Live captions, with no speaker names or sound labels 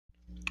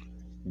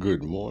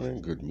Good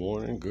morning, good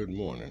morning, good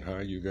morning. How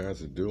you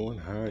guys are doing?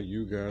 How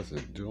you guys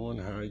are doing?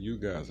 How you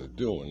guys are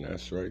doing?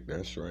 That's right,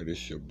 that's right.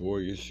 It's your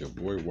boy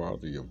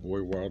Wilder. Your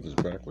boy Wilder's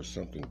back with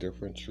something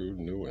different, true,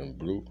 new, and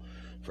blue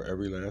for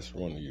every last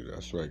one of you.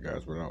 That's right,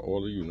 guys. Without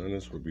all of you, none of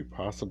this would be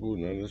possible.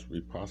 None of this would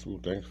be possible.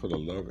 Thanks for the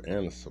love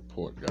and the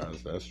support,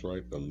 guys. That's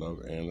right, the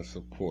love and the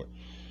support.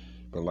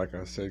 But like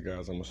I said,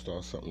 guys, I'm going to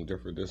start something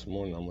different this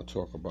morning. I'm going to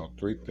talk about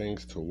 3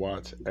 things to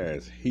watch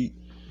as Heat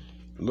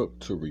look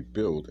to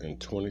rebuild in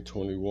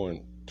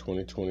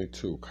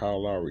 2021-2022.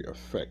 Kyle Lowry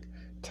effect,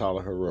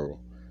 Tyler Herro,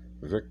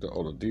 Victor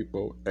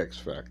Oladipo X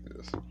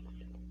factors.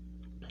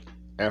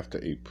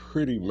 After a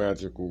pretty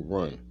magical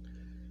run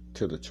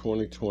to the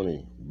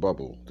 2020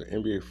 bubble, the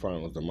NBA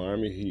Finals, the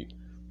Miami Heat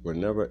were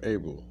never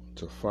able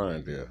to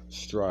find their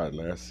stride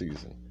last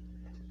season.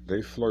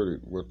 They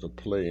flirted with the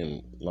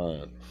play-in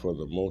line for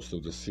the most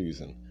of the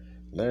season,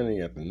 landing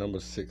at the number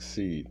 6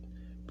 seed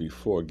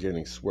before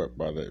getting swept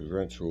by the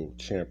eventual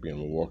champion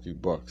Milwaukee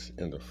Bucks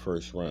in the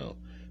first round.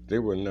 They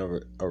were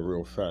never a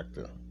real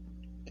factor.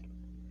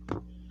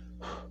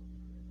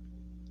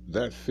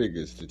 That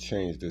figures to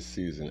change this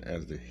season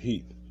as the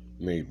Heat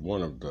made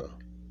one of the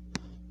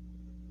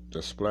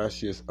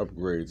splashiest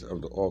upgrades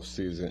of the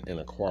offseason in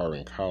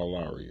acquiring Kyle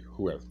Lowry,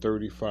 who at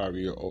 35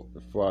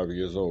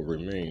 years old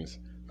remains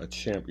a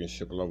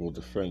championship-level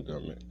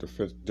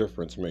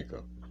difference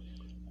maker.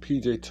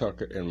 P.J.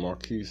 Tucker and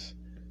Marquise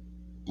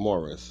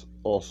Morris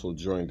also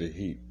joined the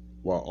Heat,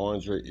 while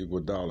Andre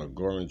Iguodala,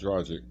 Goran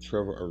Dragic,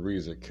 Trevor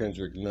Ariza,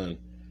 Kendrick Nunn,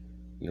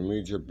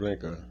 Nemanja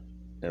Bjelica,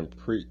 and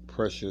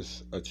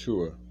Precious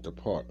Achiuwa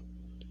depart.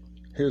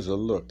 Here's a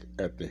look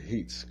at the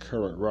Heat's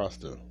current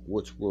roster,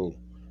 which will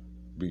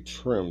be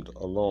trimmed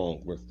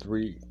along with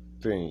 3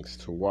 things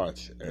to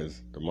watch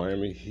as the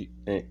Miami Heat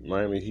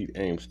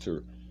aims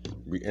to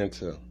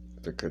re-enter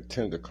the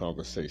contender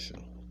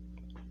conversation.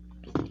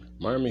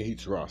 Miami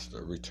Heat's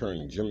roster,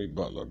 returning Jimmy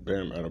Butler,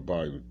 Bam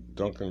Adebayo,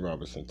 Duncan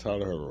Robinson,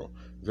 Tyler Herro,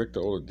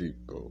 Victor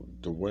Oladipo,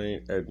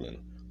 Dwayne Edmond,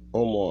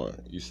 Omar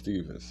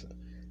Stevenson,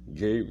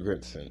 Gabe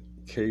Vincent,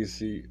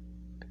 KZ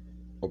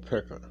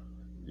Opeka,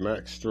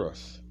 Max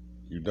Struss,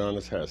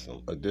 Udonis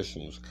Haslem.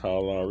 Additionals: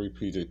 Kyle Lowry,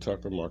 PJ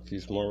Tucker,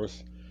 Marquise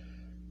Morris,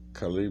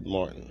 Caleb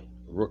Martin.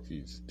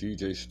 Rookies: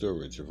 DJ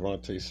Sturridge,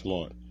 Javonte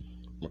Smart,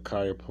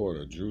 Micaiah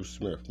Porter, Drew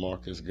Smith,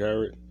 Marcus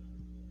Garrett,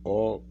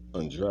 all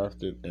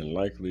undrafted and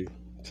likely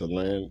to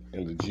land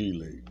in the G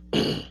League.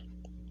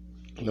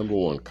 Number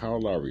 1, Kyle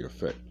Lowry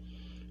effect.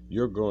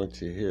 You're going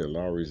to hear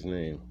Lowry's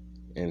name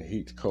and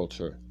Heat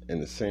culture in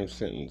the same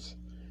sentence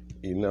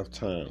enough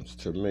times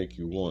to make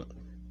you want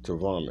to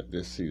vomit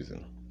this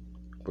season.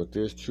 But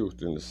there's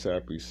truth in the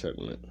sappy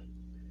sentiment.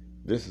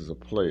 This is a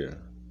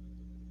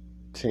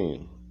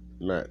player-team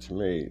match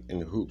made in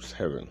hoops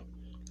heaven.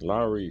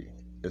 Lowry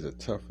is a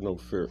tough,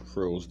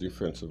 no-frills,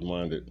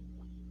 defensive-minded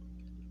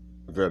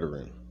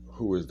veteran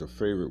who is the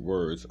favorite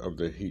words of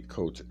the Heat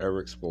coach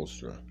Eric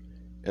Spoelstra.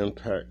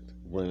 Impact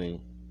winning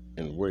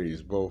in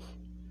ways both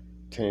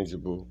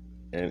tangible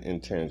and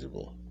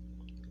intangible.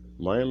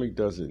 Miami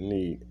doesn't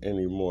need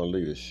any more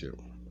leadership.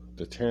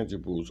 The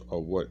tangibles are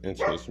what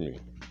interest me.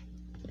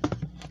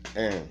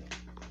 And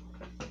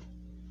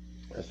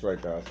that's right,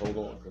 guys. Hold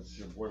on, because it's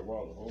your boy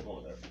Wilder. Hold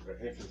on.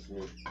 That interests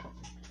me.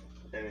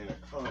 And in a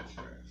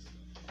contrast,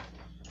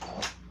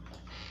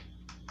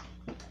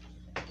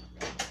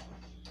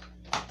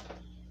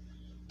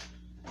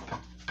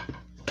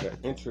 that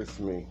interests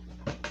me,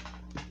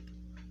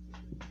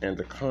 and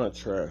the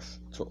contrast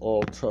to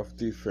all tough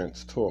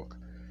defense talk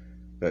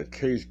that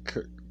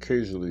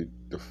occasionally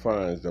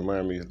defines the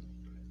Miami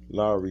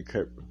Lowry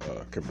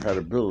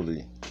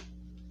compatibility.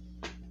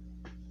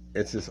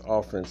 It's his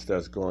offense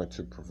that's going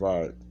to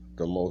provide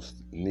the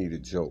most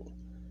needed jolt.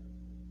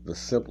 The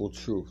simple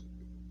truth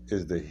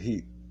is the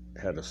Heat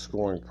had a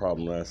scoring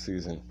problem last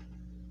season,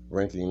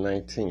 ranking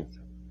 19th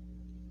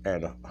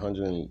at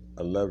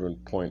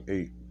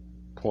 111.8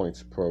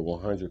 points per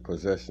 100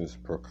 possessions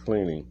per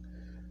cleaning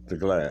the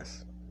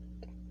glass.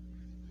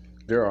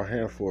 There are a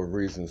handful of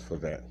reasons for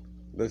that.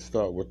 Let's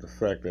start with the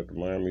fact that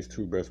Miami's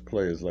 2 best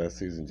players last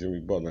season, Jimmy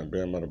Butler and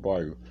Bam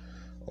Adebayo,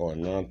 are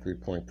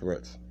non-3-point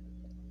threats.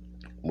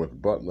 With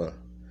Butler,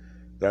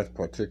 that's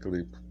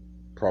particularly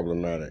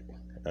problematic,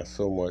 as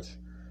so much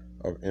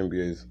of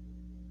NBA's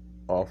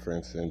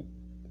offense is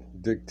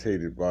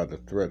dictated by the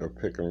threat of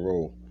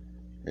pick-and-roll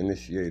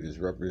initiators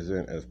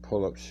represent as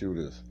pull-up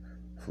shooters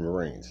from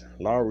range.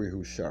 Lowry,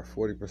 who shot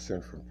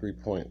 40% from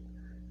 3-point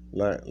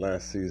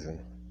last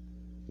season,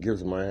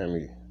 gives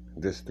Miami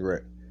this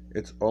threat.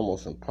 It's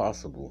almost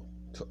impossible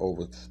to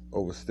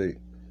overstate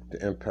the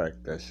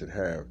impact that should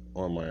have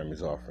on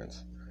Miami's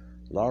offense.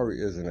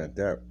 Lowry is an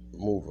adept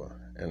mover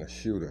and a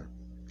shooter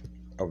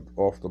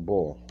off the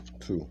ball,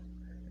 too.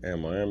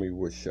 And Miami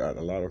was shot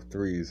a lot of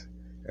threes,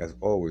 as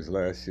always,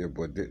 last year,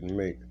 but didn't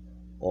make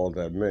all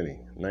that many,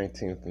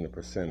 19th in the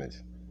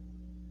percentage.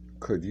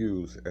 Could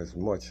use as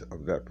much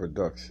of that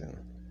production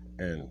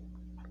and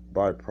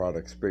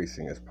byproduct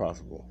spacing as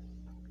possible.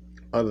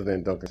 Other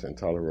than Duncan and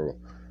Tyler Herro,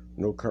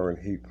 no current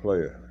Heat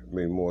player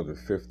made more than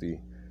 50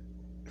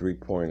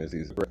 3-point is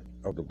easy.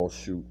 Of the ball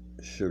shoot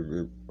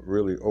should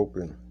really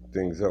open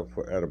things up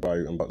for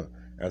Adebayo and Butler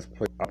as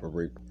play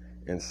operate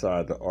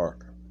inside the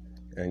arc.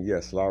 And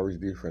yes, Lowry's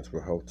defense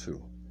will help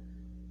too.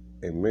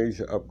 A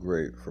major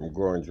upgrade from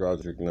Goran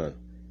Dragic none.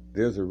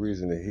 There's a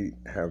reason the Heat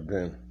have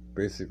been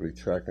basically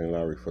tracking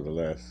Lowry for the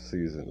last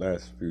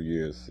few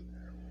years,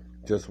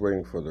 just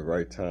waiting for the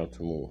right time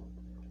to move.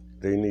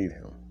 They need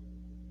him.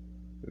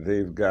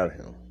 They've got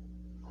him.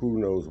 Who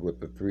knows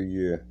what the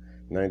 3-year,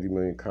 $90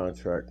 million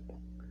contract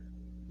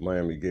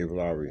Miami gave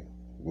Lowry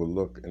will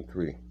look in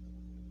 3.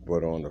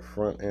 But on the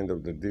front end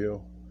of the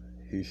deal,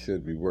 he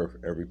should be worth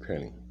every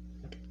penny.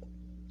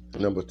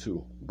 Number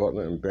 2,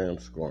 Butler and Bam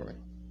scoring.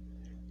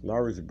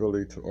 Lowry's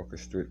ability to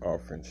orchestrate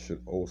offense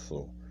should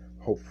also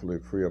hopefully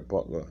free up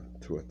Butler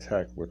to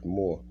attack with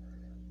more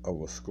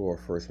of a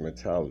score-first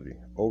mentality.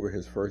 Over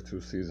his first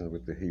 2 seasons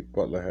with the Heat,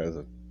 Butler has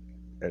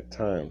at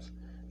times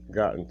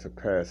gotten to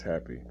pass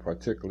happy,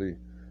 particularly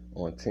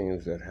on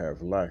teams that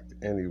have lacked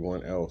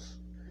anyone else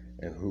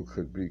and who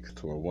could be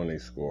to a 1A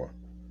score.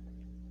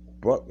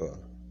 Butler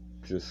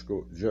just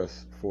scored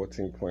just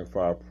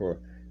 14.5 per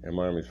in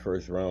Miami's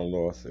first round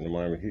loss in the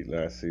Miami Heat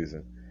last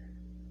season.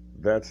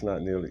 That's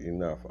not nearly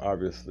enough.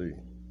 Obviously,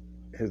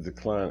 his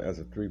decline as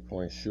a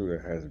 3-point shooter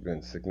has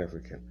been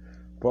significant.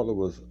 Butler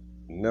was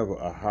never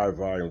a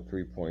high-volume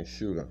 3-point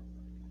shooter,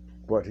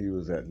 but he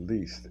was at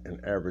least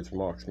an average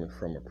marksman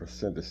from a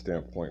percentage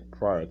standpoint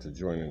prior to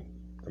joining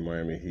the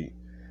Miami Heat,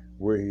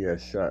 where he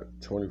has shot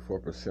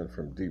 24%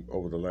 from deep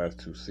over the last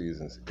 2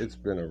 seasons. It's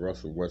been a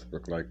Russell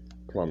Westbrook-like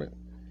plummet.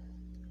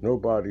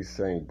 Nobody's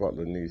saying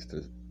Butler needs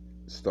to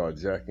start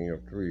jacking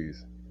up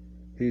threes.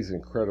 He's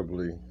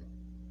incredibly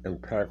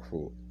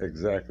impactful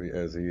exactly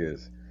as he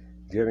is,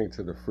 getting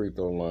to the free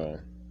throw line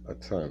a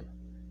ton,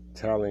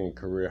 tallying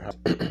career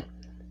highs,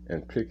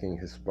 and picking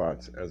his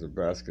spots as a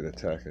basket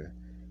attacker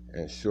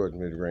and short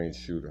mid-range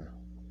shooter.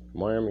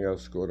 Miami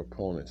outscored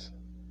opponents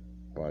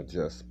by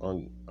just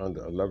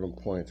under 11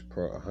 points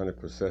per 100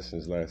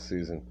 possessions last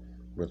season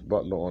with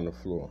Butler on the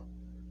floor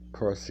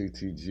per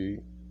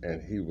CTG,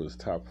 and he was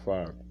top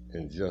 5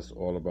 in just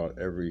all about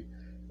every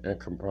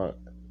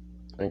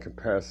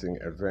encompassing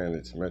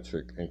advantage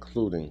metric,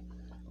 including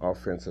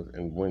offensive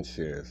and win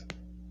shares,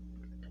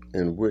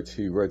 in which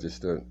he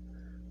registered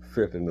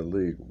 5th in the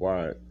league,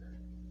 wide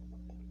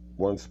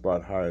 1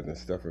 spot higher than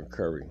Stephen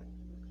Curry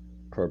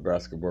per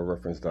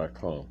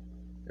basketballreference.com.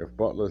 If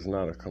Butler's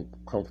not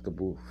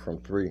comfortable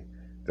from 3,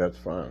 that's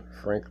fine.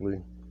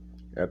 Frankly,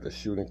 at the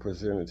shooting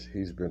percentage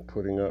he's been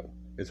putting up,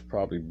 it's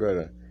probably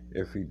better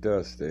if he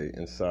does stay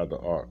inside the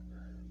arc.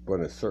 But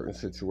in certain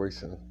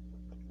situations,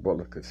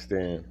 Butler could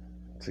stand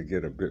to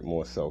get a bit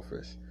more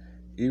selfish.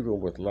 Even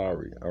with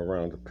Lowry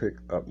around to pick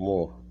up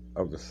more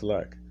of the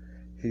slack,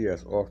 he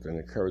has often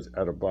encouraged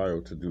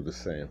Adebayo to do the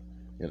same.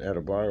 And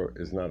Adebayo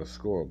is not a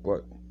scorer,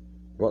 but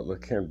Butler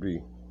can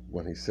be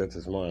when he sets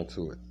his mind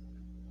to it.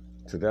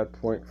 To that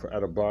point, for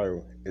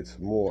Adebayo, it's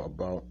more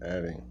about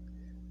adding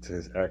to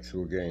his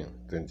actual game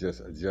than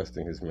just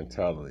adjusting his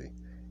mentality.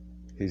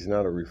 He's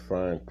not a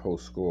refined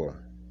post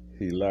scorer.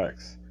 He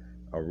lacks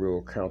a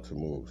real counter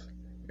moves,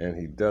 and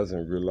he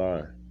doesn't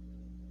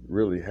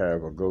really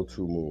have a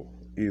go-to move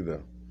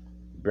either.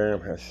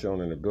 Bam has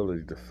shown an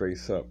ability to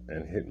face up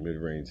and hit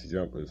mid-range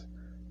jumpers,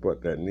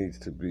 but that needs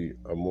to be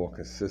a more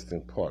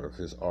consistent part of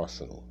his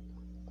arsenal.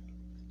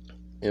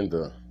 In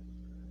the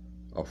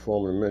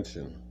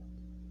aforementioned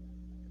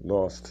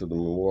loss to the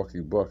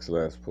Milwaukee Bucks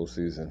last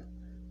postseason,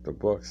 the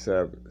Bucks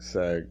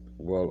sagged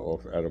well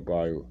off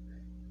Adebayo,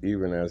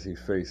 even as he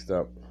faced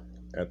up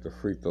at the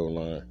free throw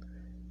line,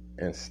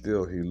 and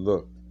still he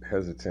looked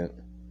hesitant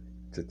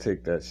to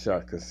take that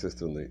shot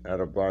consistently.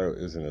 Adebayo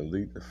is an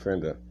elite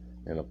defender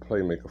and a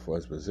playmaker for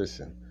his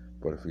position,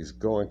 but if he's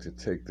going to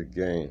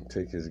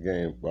take his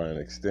game by an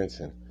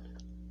extension,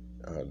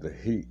 the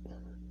Heat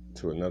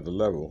to another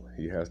level,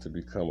 he has to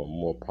become a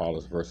more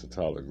polished,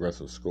 versatile,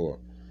 aggressive scorer.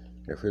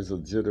 If his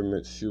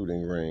legitimate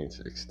shooting range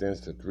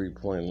extends to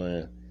 3-point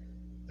land,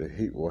 the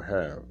Heat will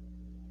have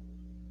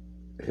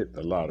hit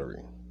the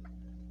lottery.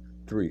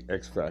 3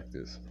 X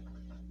factors.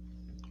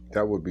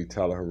 That would be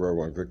Tyler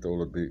Herro and Victor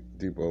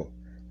Oladipo.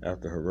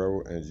 After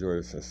Herro enjoyed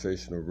a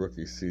sensational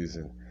rookie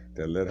season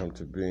that led him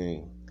to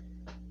being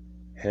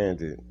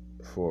handed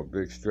for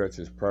big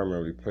stretches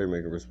primarily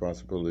playmaking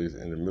responsibilities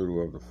in the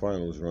middle of the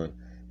finals run,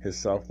 his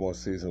sophomore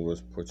season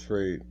was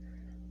portrayed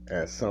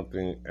as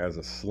something as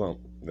a slump.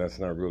 That's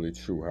not really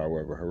true,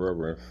 however.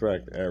 Herrera, in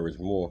fact, averaged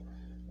more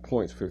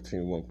points,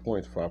 15.1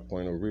 points,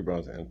 5.0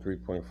 rebounds, and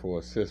 3.4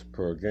 assists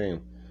per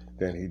game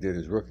than he did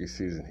his rookie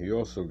season. He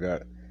also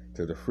got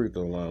to the free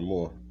throw line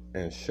more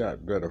and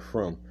shot better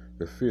from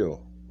the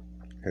field.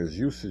 His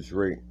usage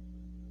rate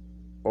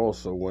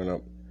also went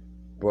up,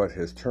 but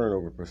his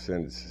turnover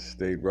percentage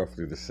stayed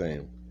roughly the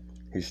same.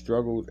 He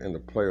struggled in the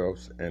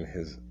playoffs, and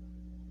his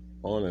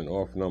on and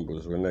off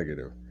numbers were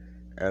negative,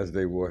 as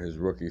they were his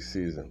rookie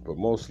season. But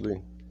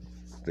mostly,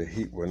 the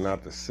Heat were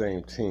not the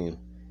same team,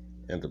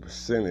 and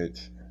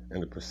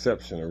the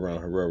perception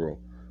around Herrera,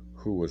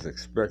 who was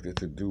expected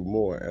to do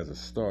more as a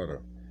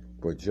starter,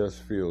 but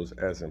just feels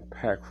as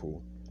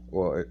impactful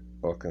or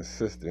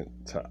consistent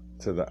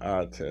to the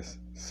eye test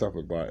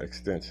suffered by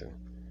extension.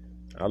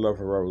 I love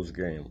Herrera's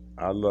game.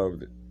 I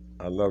loved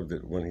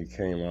it when he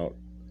came out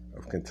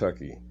of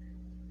Kentucky.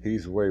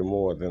 He's way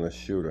more than a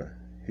shooter.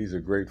 He's a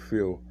great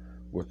feel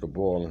with the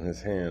ball in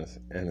his hands,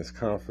 and his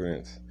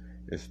confidence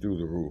is through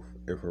the roof.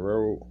 If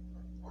Herrera,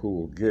 who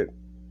will get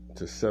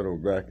to settle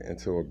back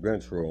into a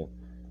bench role,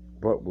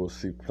 but will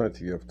see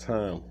plenty of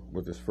time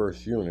with his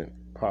first unit,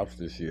 pops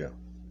this year,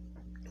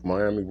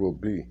 Miami will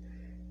be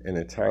an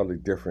entirely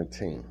different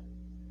team.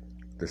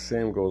 The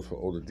same goes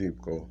for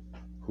Oladipo,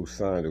 who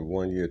signed a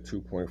one-year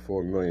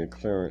 $2.4 million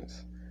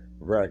clearance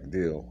rack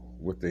deal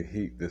with the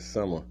Heat this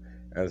summer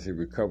as he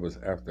recovers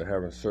after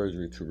having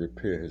surgery to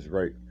repair his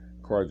right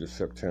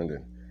quadricep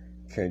tendon.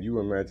 Can you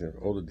imagine if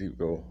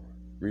Oladipo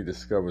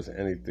rediscovers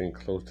anything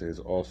close to his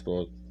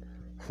all-star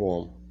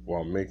form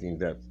while making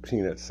that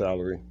peanut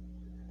salary?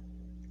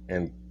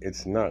 And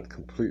it's not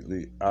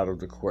completely out of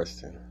the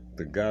question.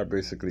 The guy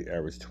basically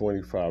averaged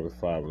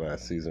 25-5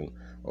 last season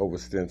over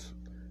stints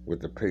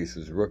with the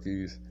Pacers,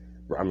 Rockets,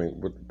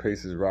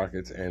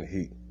 and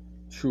Heat.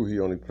 True, he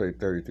only played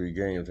 33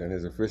 games, and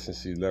his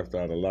efficiency left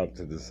out a lot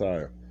to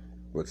desire,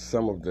 but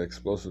some of the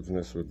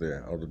explosiveness was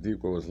there.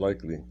 Oladipo is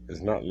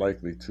not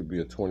likely to be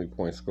a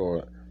 20-point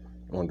scorer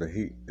on the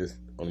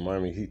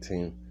Miami Heat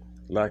team.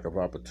 Lack of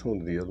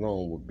opportunity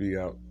alone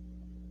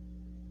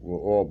will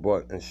all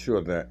but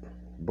ensure that.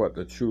 But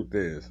the truth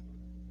is,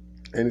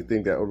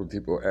 anything that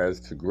Oladipo adds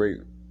to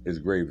is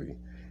gravy,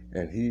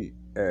 and he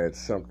adds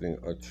something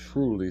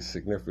truly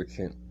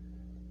significant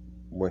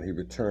when he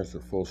returns to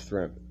full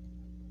strength.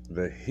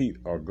 The Heat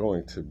are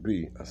going to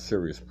be a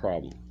serious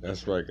problem.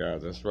 That's right,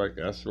 guys. That's right.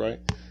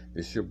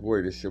 It's your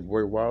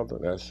boy Wilder.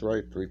 That's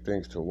right. 3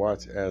 things to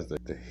watch as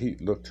the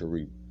Heat look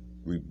to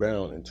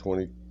rebound in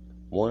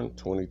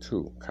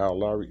 21-22. Kyle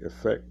Lowry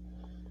effect,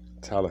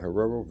 Tyler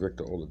Herrera,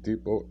 Victor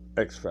Oladipo,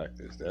 X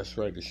Factors. That's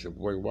right. It's your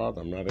boy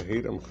Wilder. I'm not a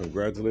hater. I'm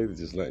congratulated.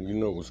 Just letting you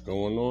know what's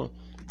going on.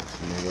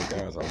 You know what,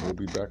 guys? I will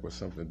be back with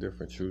something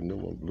different. True, new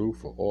and blue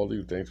for all of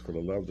you. Thanks for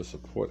the love, the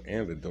support,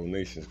 and the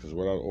donations. Because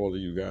without all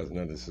of you guys,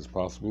 none of this is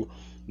possible.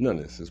 None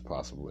of this is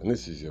possible. And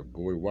this is your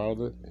boy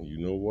Wilder. And you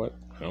know what?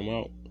 I'm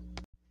out.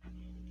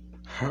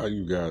 How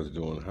you guys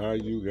doing? How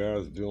you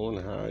guys are doing?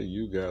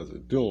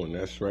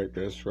 That's right.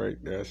 This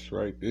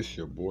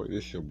your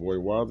boy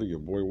Wilder. Your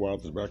boy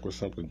Wilder's back with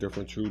something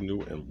different, true,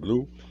 new, and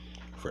blue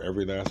for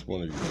every last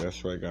one of you.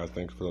 That's right, guys.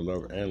 Thanks for the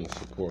love and the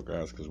support,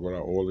 guys, because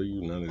without all of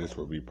you, none of this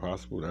would be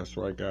possible. That's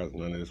right, guys.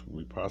 None of this would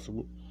be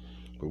possible.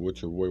 But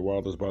what your boy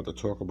Wilder's about to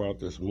talk about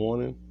this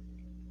morning,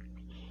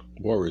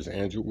 Warriors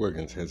Andrew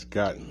Wiggins has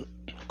gotten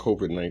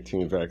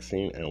COVID-19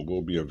 vaccine and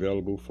will be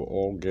available for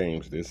all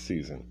games this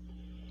season.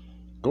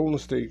 Golden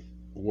State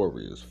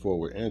Warriors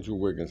forward Andrew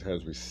Wiggins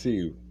has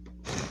received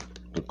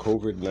the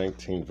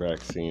COVID-19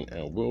 vaccine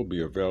and will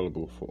be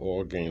available for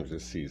all games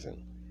this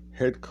season.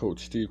 Head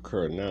coach Steve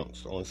Kerr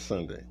announced on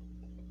Sunday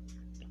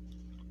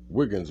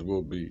Wiggins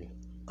will be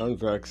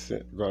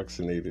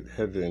unvaccinated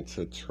headed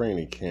into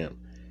training camp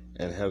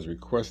and has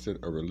requested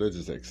a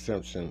religious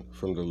exemption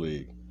from the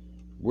league,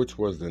 which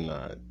was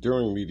denied.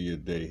 During media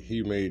day,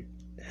 he made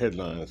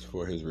headlines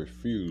for his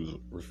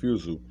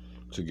refusal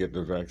to get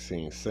the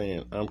vaccine,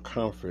 saying, "I'm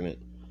confident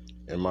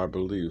in my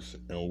beliefs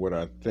and what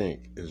I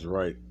think is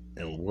right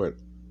and what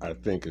I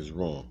think is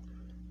wrong.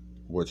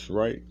 What's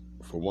right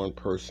for one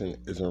person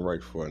isn't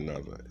right for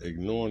another,"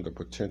 ignoring the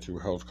potential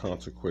health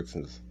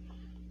consequences.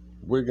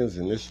 Wiggins'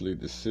 initially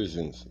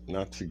decisions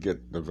not to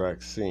get the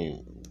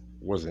vaccine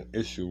was an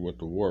issue with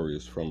the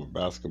Warriors from a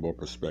basketball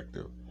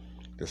perspective.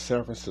 The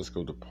San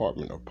Francisco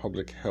Department of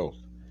Public Health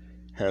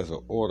has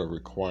an order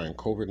requiring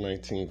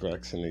COVID-19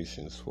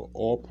 vaccinations for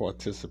all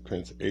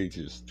participants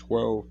ages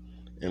 12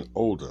 and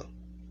older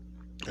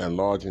and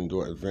large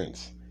indoor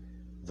events.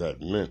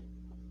 That meant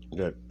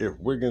that if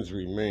Wiggins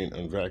remained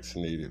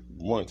unvaccinated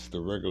once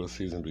the regular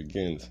season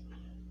begins,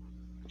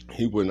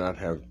 he would not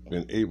have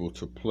been able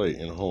to play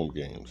in home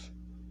games.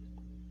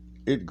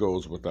 It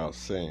goes without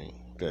saying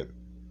that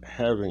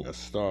having a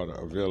starter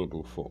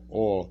available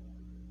for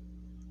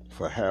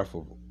half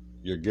of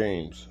your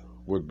games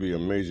would be a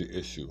major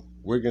issue.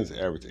 Wiggins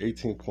averaged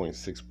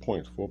 18.6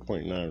 points,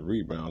 4.9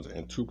 rebounds,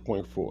 and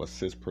 2.4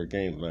 assists per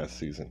game last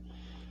season,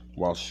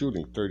 while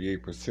shooting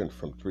 38%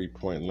 from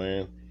three-point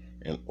land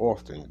and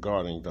often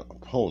guarding the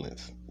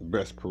opponent's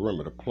best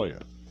perimeter player.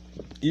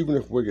 Even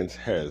if Wiggins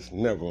has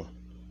never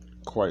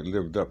quite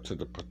lived up to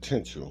the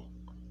potential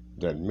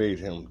that made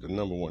him the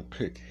number one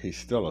pick, he's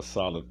still a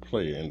solid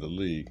player in the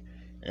league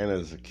and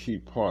is a key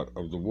part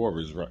of the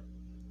Warriors'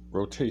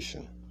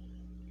 rotation.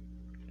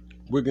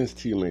 Wiggins'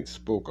 teammates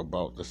spoke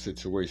about the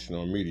situation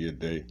on media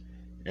day,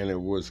 and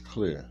it was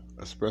clear,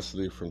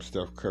 especially from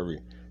Steph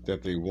Curry,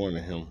 that they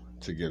wanted him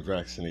to get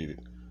vaccinated.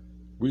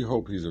 "We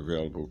hope he's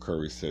available,"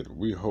 Curry said.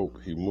 "We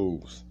hope he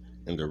moves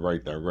in the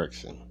right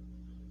direction.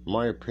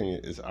 My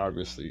opinion is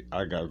obviously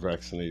I got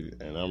vaccinated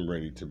and I'm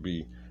ready to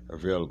be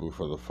available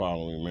for the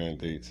following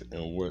mandates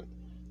and what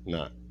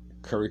not."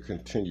 Curry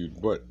continued,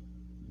 but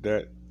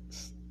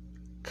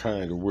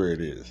kind of where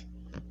it is.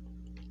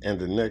 And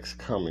the next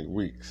coming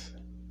weeks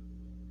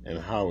and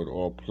how it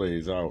all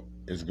plays out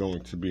is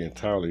going to be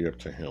entirely up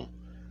to him.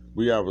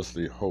 We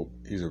obviously hope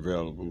he's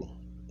available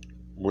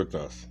with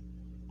us,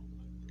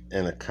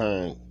 and a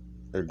kind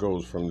that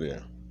goes from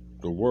there.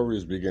 The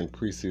Warriors begin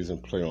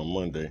preseason play on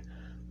Monday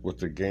with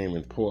the game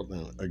in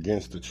Portland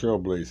against the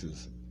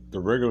Trailblazers. The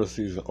regular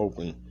season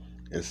open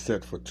is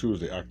set for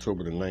Tuesday,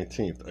 October the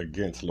 19th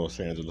against Los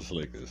Angeles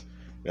Lakers.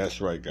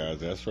 That's right, guys.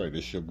 That's right.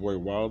 It's your boy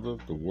Wilder.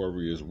 The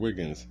Warriors'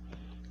 Wiggins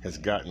has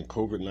gotten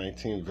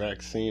COVID-19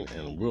 vaccine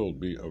and will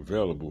be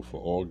available for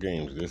all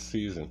games this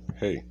season.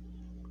 Hey,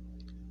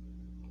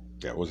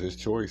 that was his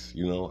choice.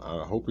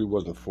 I hope he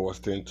wasn't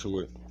forced into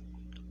it.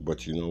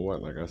 But you know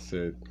what? Like I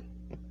said,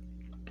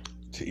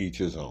 to each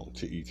his own.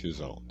 To each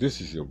his own. This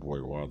is your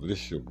boy Wilder.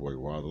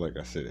 Like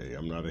I said, hey,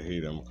 I'm not a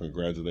hater. I'm a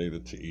congratulator.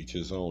 To each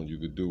his own. You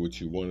can do what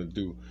you want to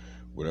do,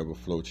 whatever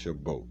floats your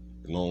boat,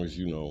 as long as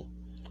you know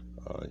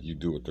you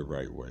do it the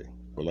right way.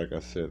 But like I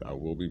said, I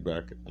will be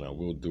back and I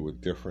will do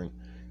it different.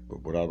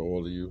 But without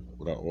all of you,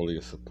 without all of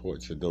your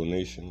support, your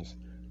donations,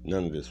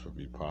 none of this would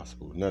be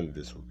possible. None of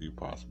this would be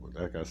possible.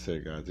 Like I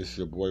said, guys, this is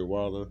your boy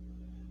Wilder.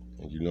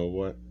 And you know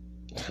what?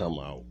 I'm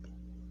out.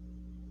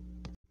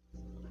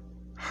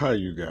 How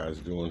you guys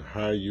doing?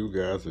 How you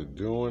guys are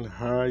doing?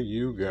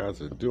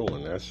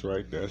 That's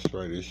right.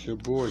 It's your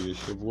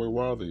boy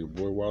Wilder. Your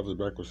boy Wilder's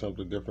back with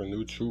something different,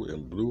 new, true,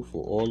 and blue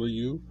for all of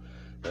you.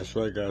 That's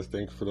right, guys.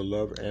 Thanks for the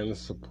love and the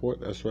support.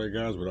 That's right,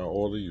 guys. Without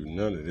all of you,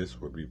 none of this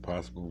would be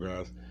possible,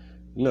 guys.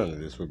 None of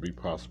this would be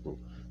possible.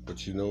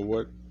 But you know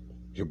what?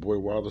 Your boy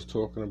Wilder's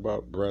talking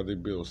about. Bradley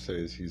Beal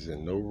says he's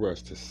in no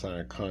rush to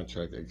sign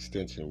contract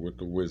extension with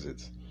the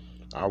Wizards.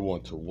 I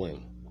want to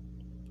win.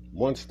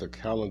 Once the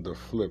calendar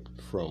flipped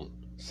from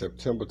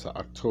September to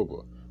October,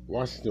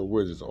 Washington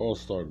Wizards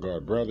All-Star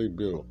guard Bradley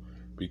Beal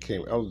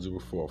became eligible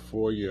for a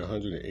 4-year,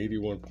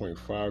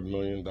 $181.5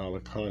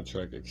 million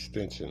contract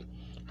extension.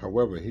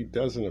 However, he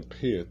doesn't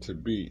appear to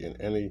be in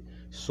any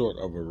sort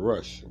of a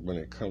rush when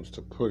it comes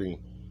to putting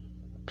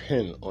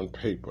pen on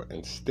paper.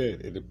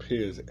 Instead, it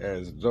appears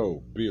as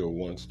though Beal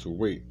wants to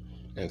wait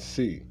and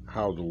see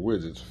how the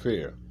Wizards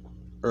fare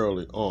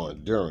early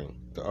on during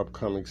the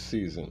upcoming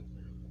season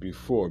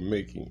before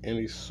making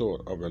any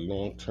sort of a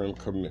long-term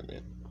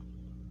commitment.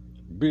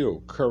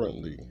 Beal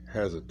currently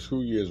has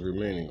 2 years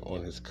remaining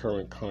on his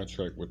current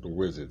contract with the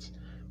Wizards,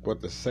 but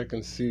the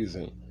second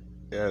season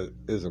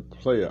is a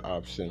player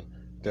option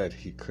that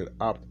he could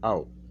opt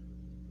out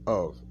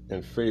of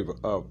in favor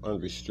of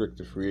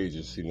unrestricted free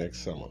agency next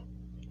summer.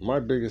 My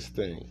biggest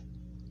thing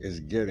is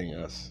getting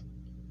us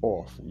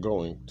off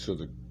going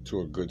to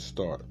a good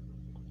start.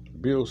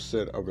 Beal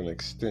said of an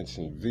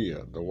extension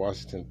via the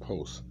Washington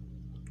Post,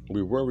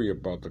 "We worry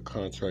about the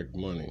contract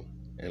money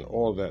and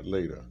all that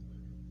later.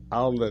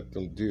 I'll let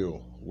them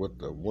deal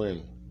with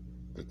when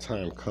the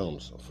time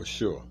comes for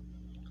sure.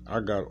 I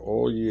got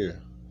all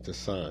year to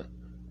sign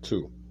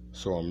too,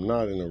 so I'm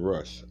not in a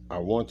rush. I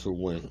want to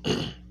win.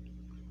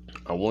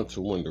 I want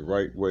to win the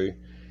right way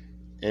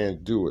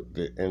and do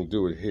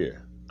it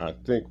here. I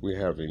think we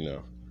have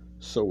enough,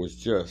 so it's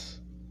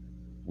just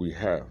we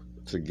have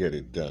to get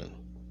it done."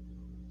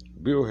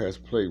 Beal has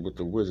played with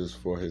the Wizards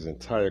for his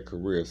entire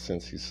career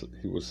since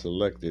he was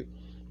selected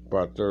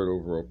by 3rd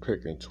overall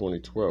pick in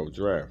 2012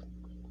 draft.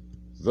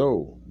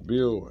 Though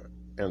Beal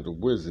and the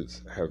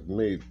Wizards have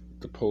made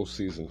the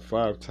postseason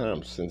 5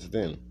 times since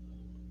then,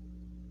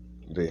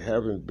 they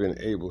haven't been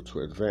able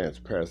to advance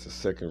past the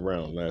second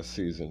round. Last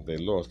season, they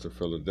lost to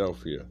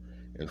Philadelphia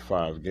in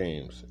 5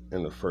 games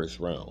in the first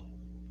round.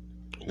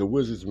 The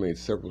Wizards made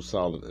several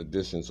solid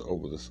additions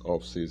over this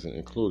offseason,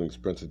 including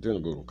Spencer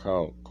Dinwiddie,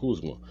 Kyle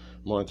Kuzma,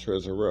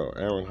 Montrezl Harrell,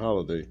 Aaron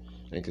Holiday,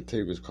 and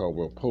Kentavious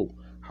Caldwell-Pope.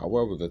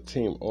 However, the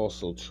team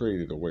also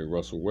traded away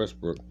Russell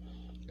Westbrook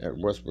at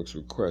Westbrook's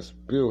request.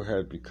 Beal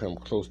had become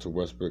close to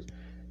Westbrook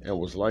and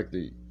was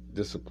likely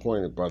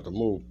disappointed by the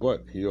move,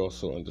 but he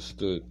also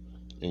understood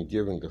in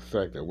giving the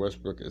fact that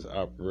Westbrook is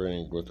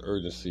operating with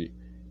urgency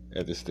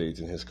at this stage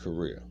in his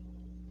career.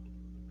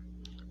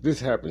 This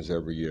happens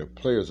every year.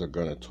 Players are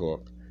going to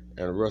talk,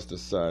 and Russ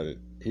decided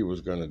he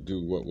was going to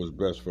do what was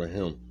best for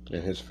him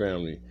and his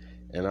family,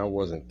 and I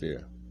wasn't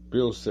there.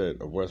 Beal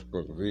said of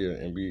Westbrook via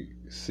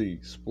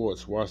NBC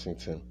Sports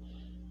Washington,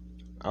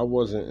 "I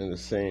wasn't in the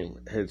same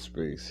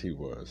headspace he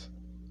was,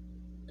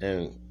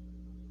 and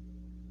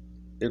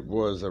it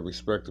was a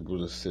respectable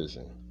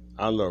decision.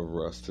 I love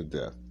Russ to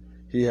death.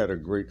 He had a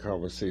great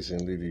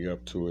conversation leading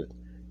up to it,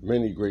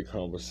 many great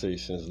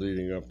conversations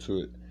leading up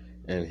to it,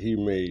 and he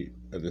made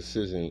a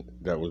decision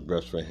that was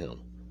best for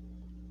him.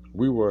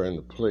 We were in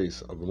the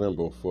place of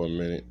limbo for a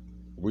minute.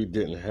 We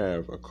didn't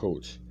have a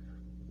coach.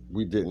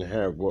 We didn't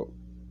have what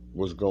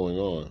was going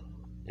on.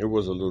 It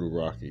was a little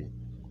rocky.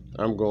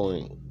 I'm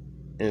going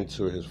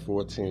into his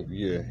 14th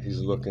year. He's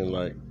looking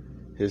like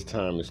his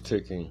time is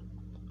ticking,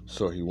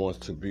 so he wants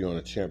to be on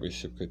a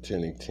championship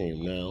contending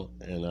team now,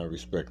 and I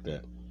respect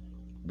that.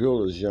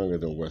 Beal is younger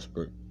than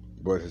Westbrook,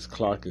 but his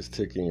clock is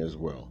ticking as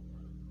well.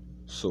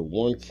 So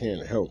one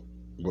can't help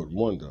but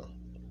wonder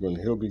when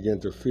he'll begin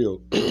to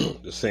feel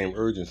the same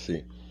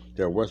urgency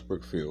that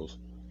Westbrook feels.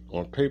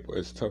 On paper,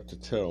 it's tough to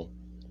tell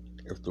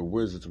if the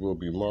Wizards will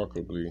be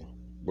markedly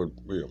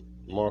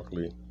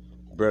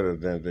better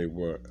than they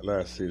were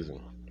last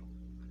season.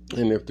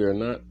 And if they're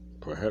not,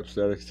 perhaps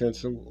that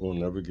extension will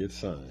never get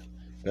signed.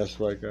 That's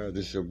right, guys.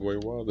 This your boy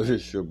Wilder.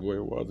 This your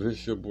boy Wilder.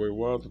 This your boy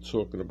Wilder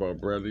talking about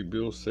Bradley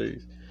Beal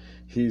says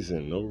he's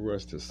in no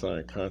rush to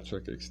sign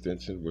contract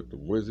extension with the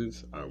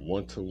Wizards. I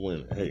want to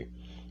win. Hey,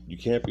 you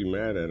can't be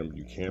mad at him.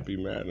 You can't be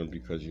mad at him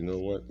because you know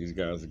what? These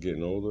guys are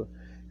getting older.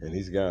 And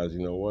these guys, you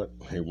know what?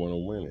 They want to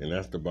win. And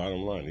that's the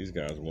bottom line. These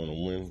guys want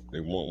to win.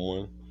 They want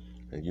one.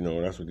 And, you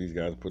know, that's what these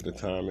guys put the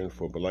time in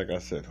for. But like I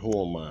said, who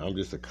am I? I'm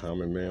just a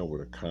common man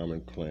with a common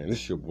plan.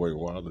 This your boy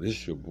Wilder.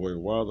 This your boy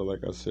Wilder.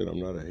 Like I said, I'm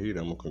not a hater.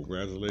 I'm a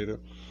congratulator.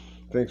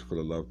 Thanks for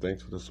the love.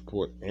 Thanks for the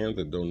support and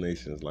the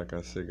donations. Like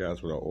I said,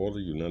 guys, without all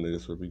of you, none of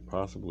this would be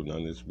possible.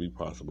 None of this would be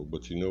possible.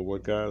 But you know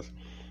what, guys?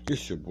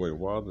 This your boy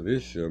Wilder.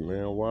 This your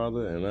man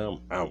Wilder. And I'm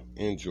out.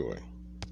 Enjoy.